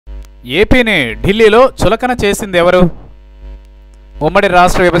ఏపీని ఢిల్లీలో చులకన చేసింది ఎవరు? ఉమ్మడి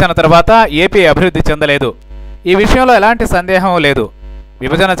రాష్ట్ర విభజన తర్వాత ఏపీ అభివృద్ధి చెందలేదు. ఈ విషయంలో ఎలాంటి సందేహం లేదు.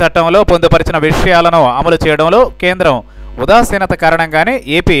 విభజన చట్టంలో పొందుపరిచిన విషయాలను అమలు చేయడంలో కేంద్రం ఉదాసీనత కారణంగానే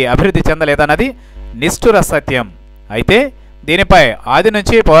ఏపీ అభివృద్ధి చెందలేదన్నది నిష్ఠుర సత్యం. అయితే దీనిపై ఆది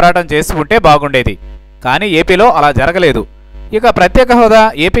నుంచి పోరాటం చేసి ఉంటే బాగుండేది. కానీ ఏపీలో అలా జరగలేదు. ఇక ప్రత్యేక హోదా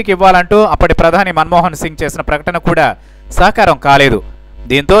ఏపీకి ఇవ్వాలంటూ అప్పటి ప్రధాని మన్మోహన్ సింగ్ చేసిన ప్రకటన కూడా సాకారం కాలేదు.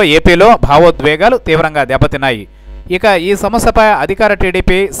 దీంతో ఏపీలో భావోద్వేగాలు తీవ్రంగా దెబ్బతిన్నాయి. ఇక ఈ సమస్యపై అధికార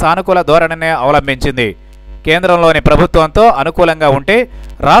టీడీపీ సానుకూల ధోరణినే అవలంబించింది. కేంద్రంలోని ప్రభుత్వంతో అనుకూలంగా ఉంటే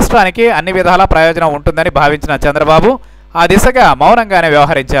రాష్ట్రానికి అన్ని విధాల ప్రయోజనం ఉంటుందని భావించిన చంద్రబాబు ఆ దిశగా మౌనంగానే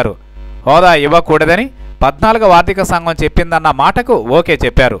వ్యవహరించారు. హోదా ఇవ్వకూడదని 14వ ఆర్థిక సంఘం చెప్పిందన్న మాటకు ఓకే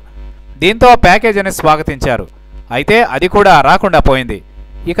చెప్పారు. దీంతో ప్యాకేజీని స్వాగతించారు. అయితే అది కూడా రాకుండా పోయింది.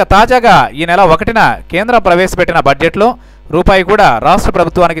 ఇక తాజాగా ఈ నెల 1న కేంద్రం ప్రవేశపెట్టిన బడ్జెట్లో రూపాయి కూడా రాష్ట్ర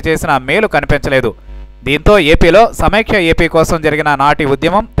ప్రభుత్వానికి చేసిన మేలు కనిపించలేదు. దీంతో ఏపీలో సమైక్య ఏపీ కోసం జరిగిన నాటి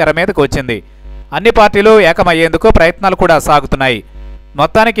ఉద్యమం తెర మీదకు వచ్చింది. అన్ని పార్టీలు ఏకమయ్యేందుకు ప్రయత్నాలు కూడా సాగుతున్నాయి.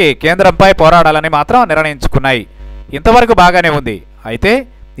 మొత్తానికి కేంద్రంపై పోరాడాలని మాత్రం నిర్ణయించుకున్నాయి. ఇంతవరకు బాగానే ఉంది. అయితే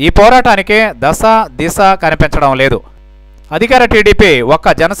ఈ పోరాటానికే దశ దిశ కనిపించడం లేదు. అధికార టీడీపీ ఒక్క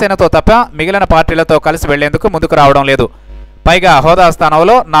జనసేనతో తప్ప మిగిలిన పార్టీలతో కలిసి వెళ్లేందుకు ముందుకు రావడం లేదు. పైగా హోదా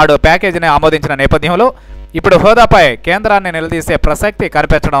స్థానంలో నాడు ప్యాకేజీని ఆమోదించిన నేపథ్యంలో ఇప్పుడు హోదాపై కేంద్రాన్ని నిలదీసే ప్రసక్తి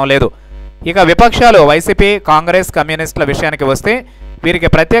కనిపించడం లేదు. ఇక విపక్షాలు వైసీపీ, కాంగ్రెస్, కమ్యూనిస్టుల విషయానికి వస్తే వీరికి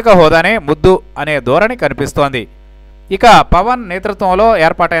ప్రత్యేక హోదానే ముద్దు అనే ధోరణి కనిపిస్తోంది. ఇక పవన్ నేతృత్వంలో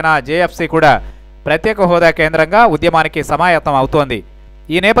ఏర్పాటైన జేఎఫ్సీ కూడా ప్రత్యేక హోదా కేంద్రంగా ఉద్యమానికి సమాయత్తం అవుతోంది.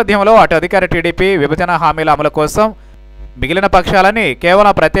 ఈ నేపథ్యంలో అటు అధికార టీడీపీ విభజన హామీల అమలు కోసం, మిగిలిన పక్షాలని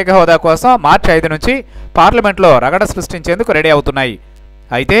కేవలం ప్రత్యేక హోదా కోసం మార్చి 5 నుంచి పార్లమెంట్లో రగడ సృష్టించేందుకు రెడీ అవుతున్నాయి.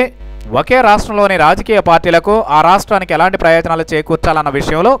 అయితే ఒకే రాష్ట్రంలోని రాజకీయ పార్టీలకు ఆ రాష్ట్రానికి ఎలాంటి ప్రయోజనాలు చేకూర్చాలన్న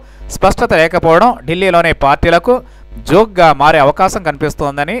విషయంలో స్పష్టత లేకపోవడం ఢిల్లీలోని పార్టీలకు జోక్గా మారే అవకాశం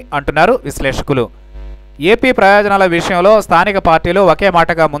కనిపిస్తోందని అంటున్నారు విశ్లేషకులు. ఏపీ ప్రయోజనాల విషయంలో స్థానిక పార్టీలు ఒకే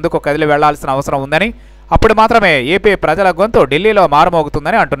మాటగా ముందుకు కదిలి వెళ్లాల్సిన అవసరం ఉందని, అప్పుడు మాత్రమే ఏపీ ప్రజల గొంతు ఢిల్లీలో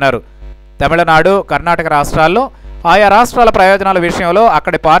మారుమోగుతుందని అంటున్నారు. తమిళనాడు, కర్ణాటక రాష్ట్రాల్లో ఆయా రాష్ట్రాల ప్రయోజనాల విషయంలో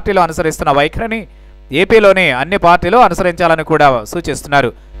అక్కడి పార్టీలు అనుసరిస్తున్న వైఖరిని ఏపీలోని అన్ని పార్టీలు అనుసరించాలని కూడా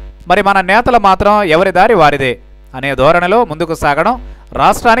సూచిస్తున్నారు. మరి మన నేతలు మాత్రం ఎవరి దారి వారిదే అనే ధోరణిలో ముందుకు సాగడం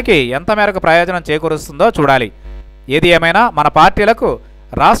రాష్ట్రానికి ఎంత మేరకు ప్రయోజనం చేకూరుస్తుందో చూడాలి. ఏది ఏమైనా మన పార్టీలకు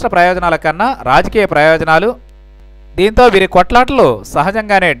రాష్ట్ర ప్రయోజనాల కన్నా రాజకీయ ప్రయోజనాలు. దీంతో వీరి కొట్లాటలు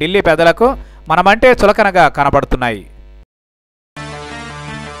సహజంగానే ఢిల్లీ పెద్దలకు మనమంటే చులకనగా కనబడుతున్నాయి.